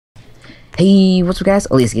Hey, what's up guys?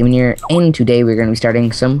 Elise Gaming here, and today we're going to be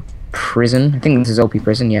starting some prison. I think this is OP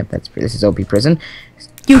Prison. Yep, this is OP Prison.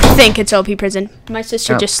 You think it's OP Prison. My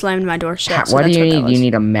sister just slammed my door shut. What do you need? You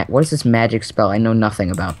need a what is this magic spell? I know nothing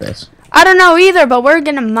about this. I don't know either, but we're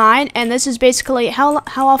going to mine, and this is basically, how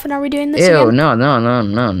often are we doing this Ew, again?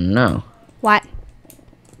 no. What?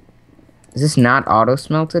 Is this not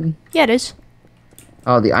auto-smelted? Yeah, it is.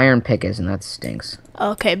 Oh, the iron pick is, and that stinks.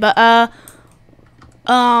 Okay, but,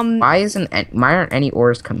 Why aren't any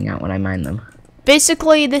ores coming out when I mine them?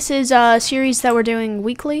 basically, this is a series that we're doing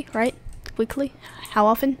weekly, right? Weekly? How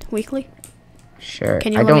often? Weekly? Sure.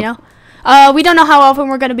 Can you let me know? We don't know how often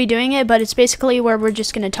we're going to be doing it, but it's basically where we're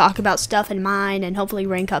just going to talk about stuff and mine and hopefully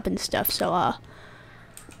rank up and stuff. So,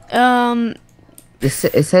 it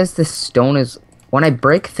says this stone is when I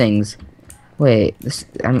break things. Wait,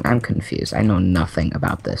 I'm confused. I know nothing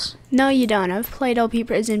about this. No, you don't. I've played OP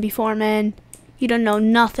Prison before, man. You don't know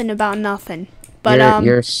nothing about nothing. But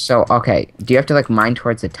you're so okay. Do you have to like mine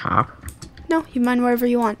towards the top? No, you mine wherever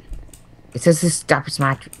you want. It says this stop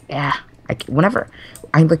smack. Yeah, whenever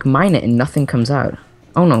I like mine it and nothing comes out.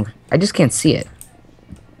 Oh no, I just can't see it.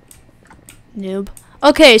 Noob.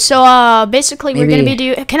 Okay, so basically we're gonna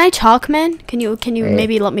Maybe. be Can I talk, man? Can you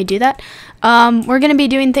maybe let me do that? We're gonna be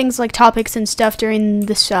doing things like topics and stuff during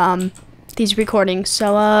this these recordings.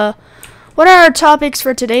 So what are our topics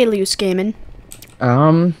for today, Loose Gaming?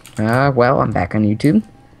 Well, I'm back on YouTube.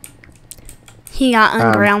 He got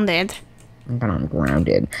ungrounded. I got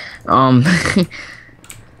ungrounded. I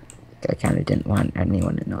kind of didn't want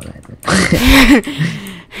anyone to know that.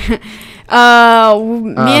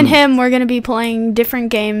 Me and him, we're gonna be playing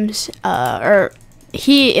different games. Or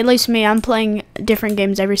at least me, I'm playing different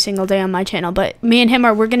games every single day on my channel. But me and him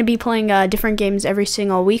we're gonna be playing different games every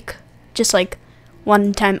single week, just like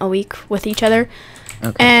one time a week with each other.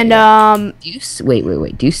 Okay. And do you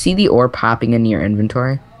wait. Do you see the ore popping in your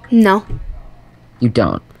inventory? No. You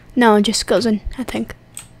don't. No, it just goes in, I think.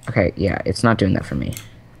 Okay, yeah, it's not doing that for me.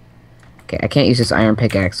 Okay, I can't use this iron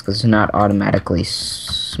pickaxe because it's not automatically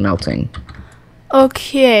smelting.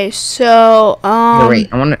 Okay, so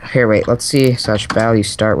Here, wait. Let's see. Slash value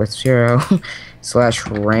start with 0. Slash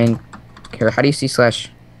rank. Here, how do you see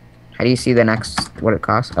the next what it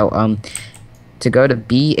costs? Oh, to go to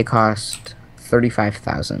B, it costs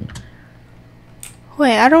 35,000.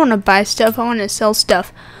 Wait, I don't want to buy stuff. I want to sell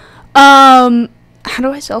stuff. How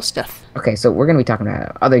do I sell stuff? Okay, so we're gonna be talking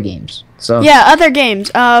about other games. So yeah, other games.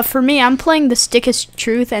 For me, I'm playing The Stick is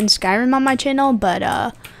Truth and Skyrim on my channel. But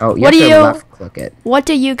oh, you have to left click it. What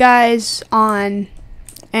do you guys on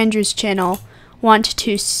Andrew's channel want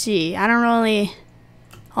to see? I don't really.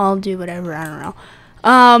 I'll do whatever. I don't know.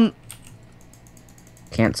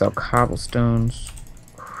 Can't sell cobblestones.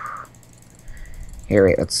 Here,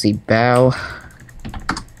 wait. Let's see. Bell.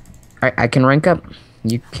 I can rank up.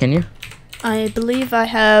 Can you? I believe I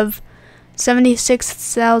have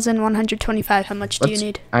 76,125. How much do you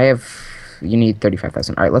need? You need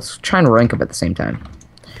 35,000. All right, let's try and rank up at the same time.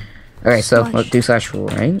 Okay, so let's do slash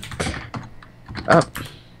rank up.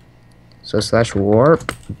 So slash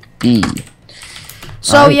warp B.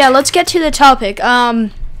 So yeah, let's get to the topic. Oh,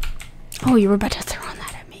 you were about to throw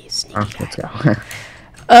that at me, sneaky guy. Let's go.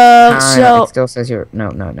 So it still says you're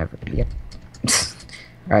never. Yep. All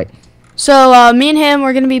right. So, me and him,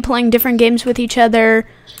 we're going to be playing different games with each other.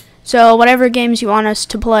 So, whatever games you want us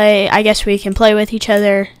to play, I guess we can play with each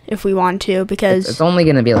other if we want to, because It's only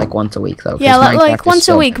going to be, like, once a week, though. yeah, like, once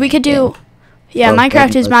a week. We could do... Yeah, Well,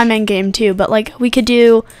 Minecraft is my main game, too, but, like, we could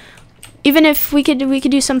do... Even if we could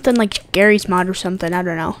do something like Gary's Mod or something, I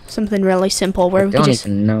don't know. Something really simple where we could just...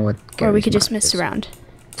 even know what where we could just Gary's mess Mod is. around.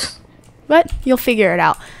 But, you'll figure it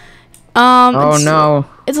out. Oh, no.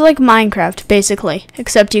 It's like Minecraft, basically,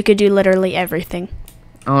 except you could do literally everything.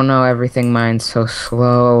 Oh, no, everything mine's so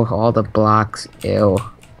slow. All the blocks, ew.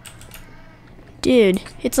 Dude,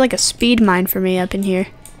 it's like a speed mine for me up in here.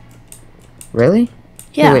 Really?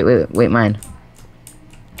 Yeah. Here, wait, mine.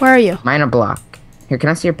 Where are you? Mine a block. Here, can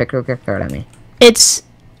I see your pick real quick? Throw it at me. It's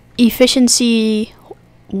efficiency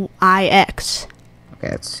IX. Okay,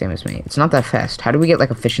 that's the same as me. It's not that fast. How do we get,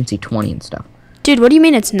 like, efficiency 20 and stuff? Dude, what do you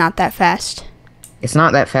mean it's not that fast? It's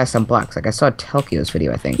not that fast on blocks. Like, I saw Telkio's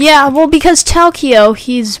video, I think. Yeah, well, because Telkio,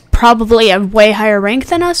 he's probably a way higher rank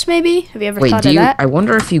than us, maybe? Have you ever thought of that? I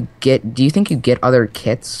wonder if you get... Do you think you get other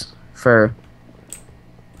kits for...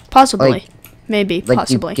 Possibly. Like, maybe, like,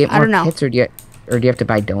 possibly. Do you get I more don't know. kits, or do you have to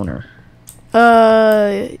buy donor?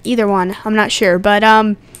 Either one. I'm not sure. But,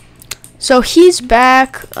 so he's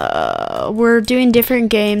back. We're doing different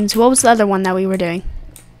games. What was the other one that we were doing?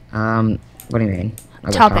 What do you mean?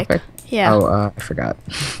 Other Topic. Yeah. Oh, I forgot.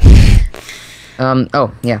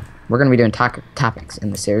 Oh, yeah. we're gonna be doing topics in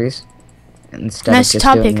the series instead Nice of just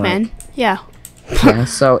topic, doing, man. Yeah. yeah.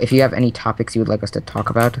 So if you have any topics you would like us to talk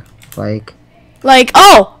about, like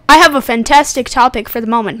Oh, I have a fantastic topic for the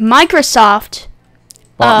moment. Microsoft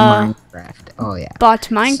bought Minecraft. Oh yeah. bought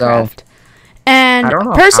Minecraft. So, and I don't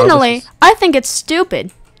know how personally, this is- I think it's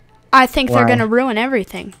stupid. I think they're Why? going to ruin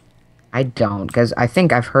everything. I don't, because I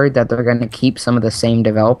think I've heard that they're gonna keep some of the same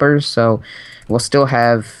developers, so we'll still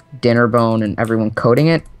have Dinnerbone and everyone coding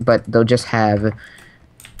it, but they'll just have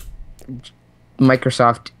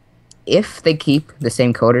Microsoft. If they keep the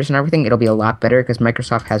same coders and everything, it'll be a lot better because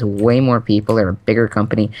Microsoft has way more people. They're a bigger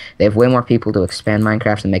company. They have way more people to expand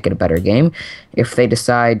Minecraft and make it a better game. If they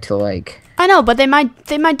decide to like, I know, but they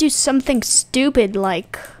might do something stupid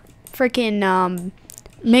like freaking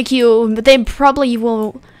make you. But they probably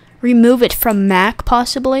will remove it from Mac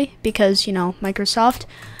possibly because Microsoft.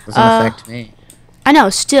 doesn't affect me. I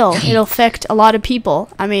know. Still, it'll affect a lot of people.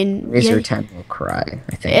 I mean, Razor 10 will cry.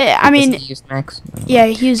 I think. I mean, does he use Macs? yeah,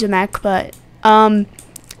 he uses a Mac, but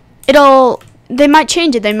they might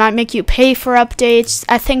change it. They might make you pay for updates.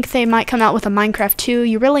 I think they might come out with a Minecraft 2.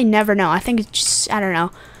 You really never know. I think it's just, I don't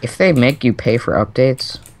know. If they make you pay for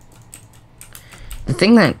updates, the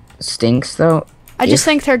thing that stinks though, I just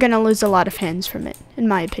think they're gonna lose a lot of fans from it, in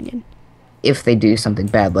my opinion. if they do something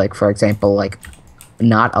bad, like for example, like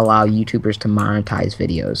not allow YouTubers to monetize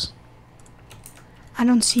videos. I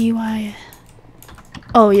don't see why.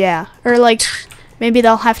 Oh yeah, or like maybe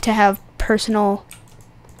they'll have to have personal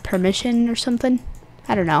permission or something.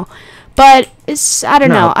 I don't know, but I don't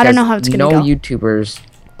know. I don't know how it's gonna go. No YouTubers.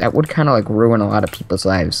 That would kind of like ruin a lot of people's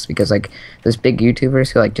lives because like those big YouTubers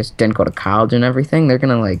who like just didn't go to college and everything, they're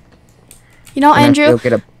gonna like. Andrew, go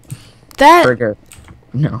get a that burger.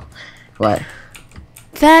 No, what?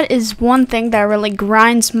 that is one thing that really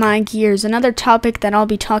grinds my gears. Another topic that I'll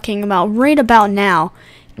be talking about right about now.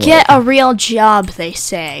 Get a real job, they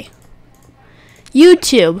say.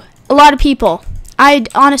 YouTube. A lot of people.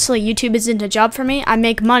 Honestly, YouTube isn't a job for me. I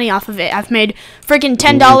make money off of it. I've made freaking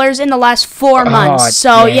 $10 in the last 4 months.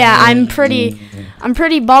 So yeah, I'm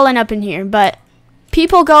pretty balling up in here. But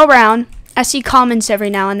people go around. I see comments every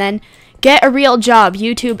now and then. Get a real job.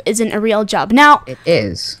 YouTube isn't a real job. Now, It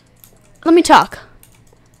is. let me talk.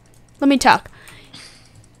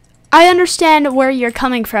 I understand where you're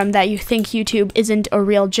coming from that you think YouTube isn't a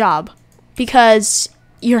real job because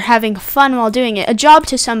you're having fun while doing it. A job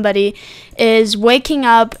to somebody is waking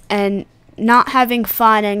up and not having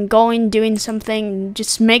fun and doing something,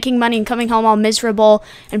 just making money and coming home all miserable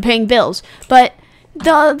and paying bills. But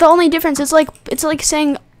the only difference is it's like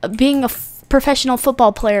saying being a professional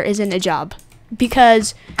football player isn't a job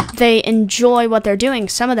because they enjoy what they're doing.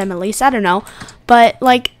 Some of them, at least. I don't know, but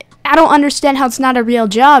I don't understand how it's not a real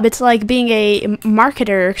job. It's like being a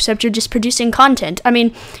marketer, except you're just producing content. I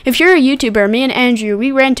mean, if you're a YouTuber, me and Andrew,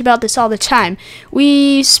 we rant about this all the time.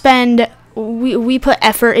 We put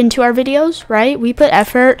effort into our videos, right? We put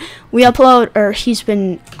effort. We upload, or he's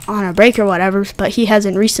been on a break or whatever, but he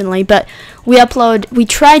hasn't recently. But we upload. We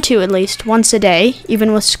try to at least once a day,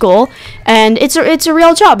 even with school. And it's a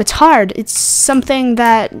real job. It's hard. It's something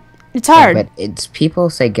that it's hard. Yeah, but it's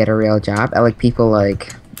people say get a real job. I like people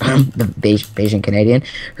like the Bayesian Canadian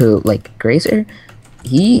who like Grazer.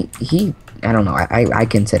 He I don't know. I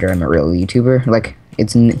consider him a real YouTuber. Like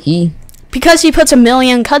because he puts a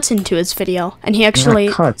million cuts into his video, and he actually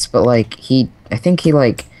not cuts, but like he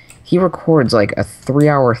records like a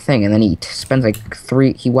 3-hour thing, and then he spends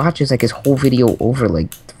he watches like his whole video over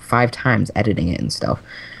like 5 times editing it and stuff,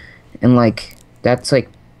 and like that's like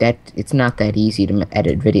that. It's not that easy to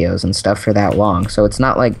edit videos and stuff for that long. So it's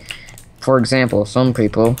not like, for example, some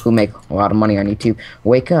people who make a lot of money on YouTube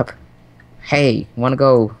wake up. Hey, want to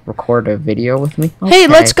go record a video with me? Okay. Hey,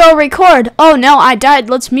 let's go record. Oh no, I died.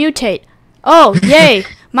 Let's mutate. Oh, yay.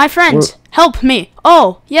 My friends, help me.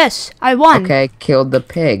 Oh, yes, I won. Okay, killed the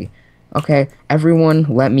pig. Okay, everyone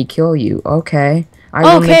let me kill you. Okay. I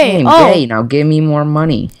won the game. Yay, now give me more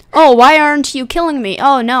money. Oh, why aren't you killing me?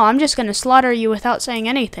 Oh, no, I'm just going to slaughter you without saying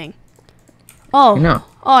anything. Oh, no.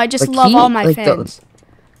 Oh, I just love all my fans.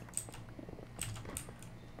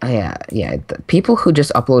 Yeah. The people who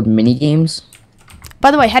just upload mini games. By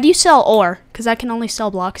the way, how do you sell ore? Because I can only sell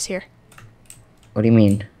blocks here. What do you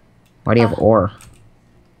mean? Why do you have ore?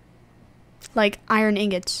 Like iron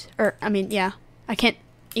ingots. Or, I mean, yeah. I can't...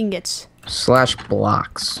 Ingots.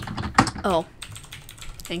 /blocks. Oh.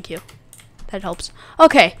 Thank you. That helps.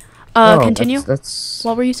 Okay. Continue. That's...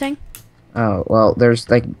 What were you saying? Oh, well, there's,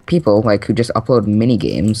 like, people, like, who just upload mini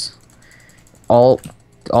games. All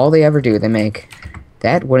they ever do, they make...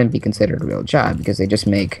 That wouldn't be considered a real job, because they just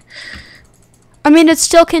make I mean, it's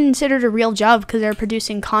still considered a real job because they're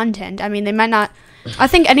producing content. I mean, they might not. I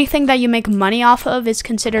think anything that you make money off of is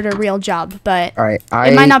considered a real job, but All right,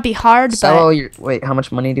 it might not be hard. Wait, how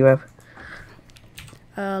much money do you have?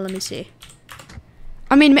 Let me see.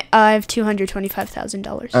 I mean, I have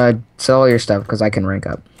 $225,000. Sell all your stuff because I can rank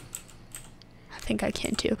up. I think I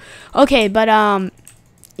can too. Okay, but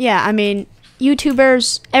yeah. I mean,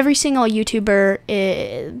 YouTubers, every single YouTuber,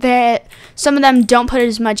 that some of them don't put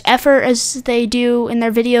as much effort as they do in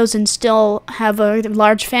their videos and still have a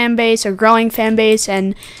large fan base or growing fan base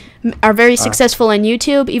and are very successful in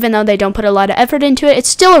YouTube, even though they don't put a lot of effort into it. It's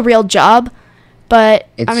still a real job, but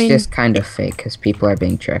It's just kind of fake because people are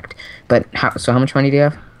being tricked. But how much money do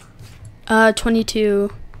you have?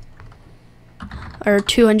 22 or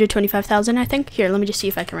 225,000, I think. Here, let me just see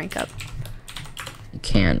if I can rank up. You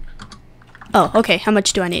can't. Oh, okay. How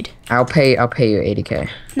much do I need? I'll pay you 80K.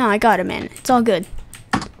 No, I got it, man. It's all good.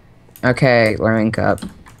 Okay, rank up.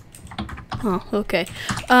 Oh, okay.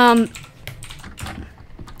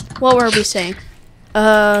 What were we saying?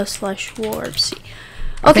 /war C.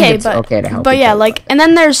 Okay, it's okay to help but yeah, people, like, and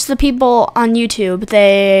then there's the people on YouTube.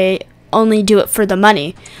 They only do it for the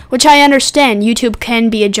money, which I understand. YouTube can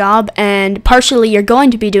be a job, and partially you're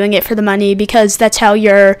going to be doing it for the money because that's how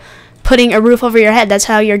you're putting a roof over your head. That's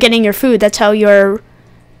how you're getting your food. That's how you're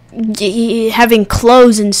having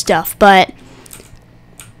clothes and stuff. But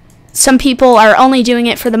some people are only doing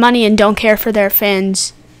it for the money and don't care for their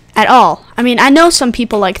fans at all. I mean, I know some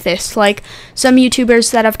people like this. Like, some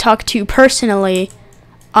YouTubers that I've talked to personally,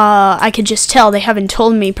 I could just tell. They haven't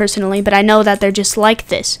told me personally, but I know that they're just like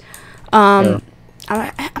this. I'm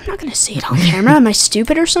not going to say it on camera. Am I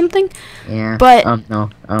stupid or something? Yeah. But no.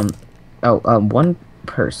 One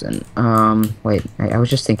person. Wait. I was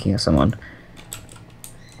just thinking of someone.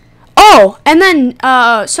 Oh, and then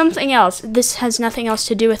something else. This has nothing else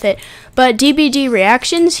to do with it. But DBD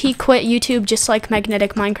Reactions, he quit YouTube just like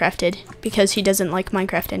Magnetic Minecraft did because he doesn't like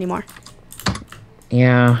Minecraft anymore.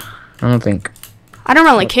 Yeah, I don't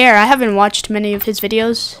really care. I haven't watched many of his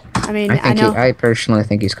videos. I mean, I know. I personally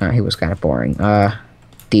think he was kind of boring.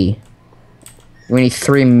 D. We need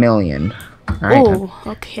 3 million. Oh,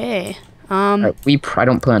 okay. I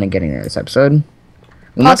don't plan on getting there this episode.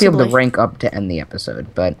 We might be able to rank up to end the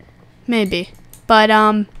episode, but maybe. But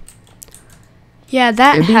yeah,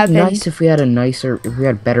 that it'd be happened. nice if we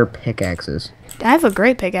had better pickaxes. I have a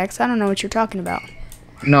great pickaxe. I don't know what you're talking about.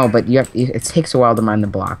 No, but it takes a while to mine the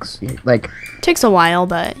blocks. Like, takes a while,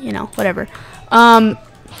 but you know, whatever.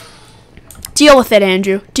 Deal with it,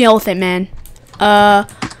 Andrew. Deal with it, man.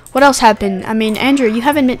 What else happened? I mean, Andrew, you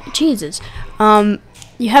haven't been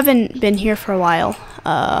you haven't been here for a while.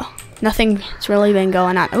 Nothing's really been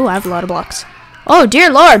going on. Oh, I have a lot of blocks. Oh,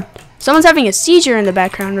 dear Lord. Someone's having a seizure in the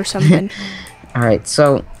background or something. Alright,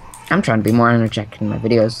 so I'm trying to be more energetic in my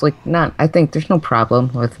videos. Like, I think there's no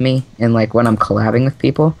problem with me in, like, when I'm collabing with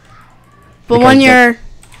people. But when you're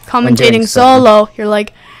commentating solo, you're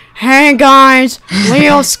like, hey guys,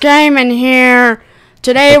 Leo's Gaming here.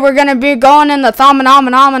 Today we're gonna be going in the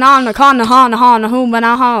thumb-a-nom-a-nom-a-nom, the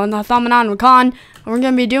con-a-ha-na-ha-na-hoo-ba-na-ha, and the thumb-a-nom-a-con, and we're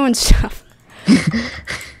gonna be doing stuff.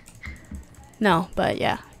 No, but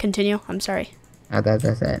yeah, continue. I'm sorry. That's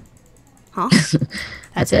it. Huh?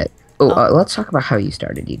 That's it. Oh, let's talk about how you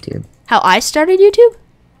started YouTube. How I started YouTube?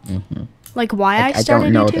 Mm-hmm. Like why I started YouTube?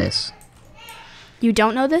 I don't know this. You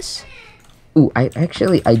don't know this? Ooh, I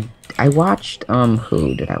watched,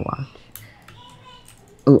 who did I watch?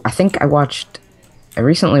 Ooh, I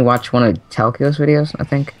recently watched one of Telkio's videos, I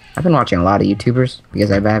think. I've been watching a lot of YouTubers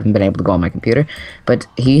because I haven't been able to go on my computer. But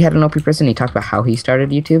he had an OP person, he talked about how he started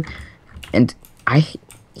YouTube. And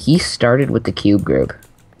he started with the Cube group.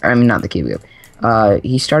 I mean, not the Cube group.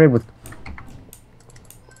 He started with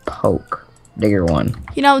Poke, Digger 1.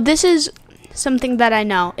 You know, this is something that I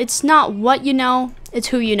know. It's not what you know, it's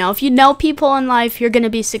who you know. If you know people in life, you're going to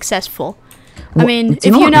be successful. Well, I mean, do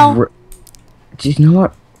you know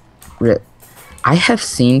what? I have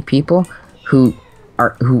seen people who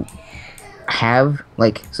have,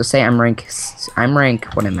 like, so say I'm rank,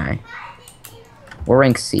 what am I? We're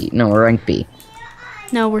rank C. No, we're rank B.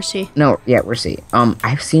 No, we're C. No, yeah, we're C.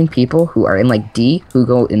 I've seen people who are in, like, D who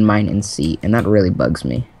go in mine in C, and that really bugs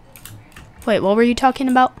me. Wait, what were you talking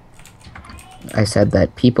about? I said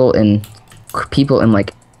that people in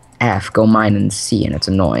like F go mine in C, and it's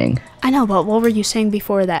annoying. I know, but what were you saying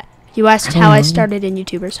before that? You asked how I started in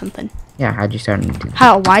YouTube or something. Yeah, how'd you start in YouTube?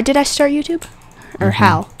 How? Why did I start YouTube? Or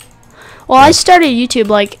how? Well, I started YouTube,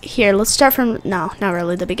 like, here, let's start from, no, not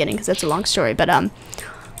really the beginning, because that's a long story, but,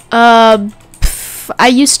 I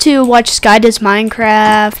used to watch Sky Does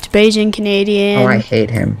Minecraft, Beijing Canadian. Oh, I hate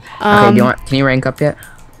him. Okay, can you rank up yet?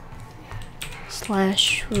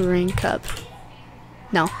 slash rank up.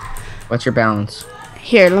 No. What's your balance?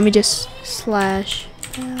 Here, let me just slash.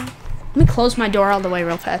 Let me close my door all the way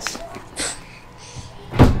real fast.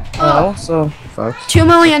 Oh, so folks.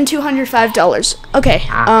 $2,205,000. Okay.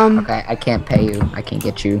 Okay, I can't pay you. I can't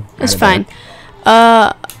get you. It's fine.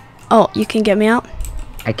 Oh, you can get me out.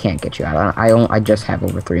 I can't get you out. I just have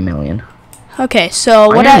over 3 million. Okay, so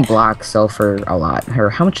what Iron blocks sell for a lot. Or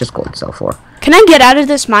how much does gold sell for? Can I get out of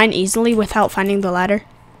this mine easily without finding the ladder?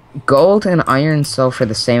 Gold and iron sell for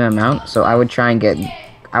the same amount, so I would try and get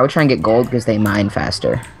gold because they mine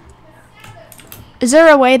faster. Is there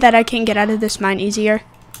a way that I can get out of this mine easier?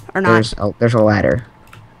 Or not? There's a ladder.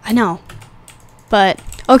 I know. But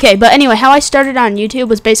okay, but anyway, how I started on YouTube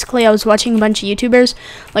was basically I was watching a bunch of YouTubers.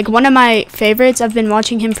 Like one of my favorites, I've been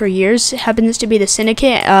watching him for years, happens to be the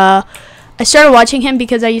Syndicate. I started watching him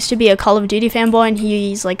because I used to be a Call of Duty fanboy, and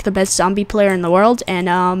he's like the best zombie player in the world.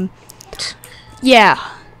 And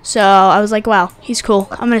yeah, so I was like, wow, he's cool.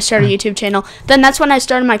 I'm gonna start a YouTube channel. Then that's when I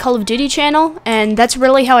started my Call of Duty channel, and that's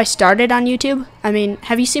really how I started on YouTube. I mean,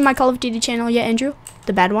 have you seen my Call of Duty channel yet, Andrew?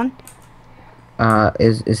 The bad one?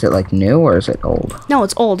 Is it like new or is it old? No,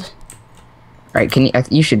 it's old.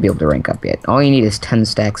 Alright, you should be able to rank up yet. All you need is 10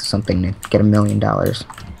 stacks of something to get $1 million.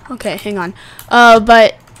 Okay, hang on.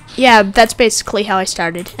 But yeah, that's basically how I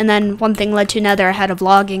started. And then one thing led to another. I had a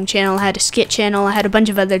vlogging channel, I had a skit channel, I had a bunch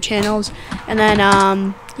of other channels. And then,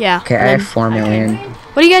 yeah. Okay, I have 4 million.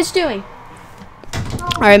 What are you guys doing?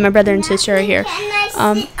 Alright, my brother and sister are here.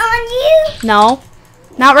 On you? No,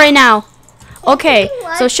 not right now. Okay,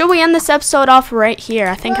 so should we end this episode off right here?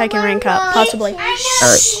 I think I can rank up, possibly.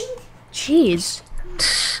 Alright. Jeez.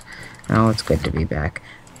 Oh, it's good to be back.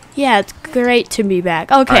 Yeah, it's great to be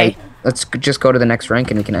back. Okay. Alright, let's just go to the next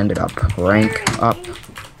rank and we can end it up. Rank up.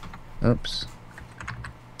 Oops.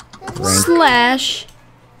 Slash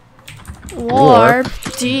warp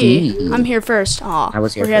D. I'm here first. Aw, I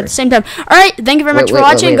was here we're here at the first. same time. Alright, thank you very much for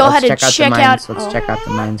watching. Go ahead and Let's check out. Let's check out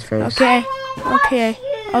the mines first. Okay. Okay.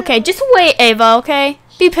 Okay, just wait, Ava, okay?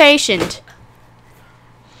 Be patient.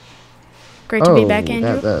 Great to be back,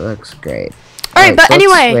 Andrew. That looks great. Alright, but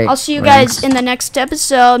anyway, I'll see you guys in the next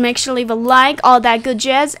episode. Make sure to leave a like, all that good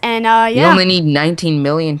jazz, and yeah. You only need 19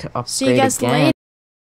 million to upgrade See you guys again. later.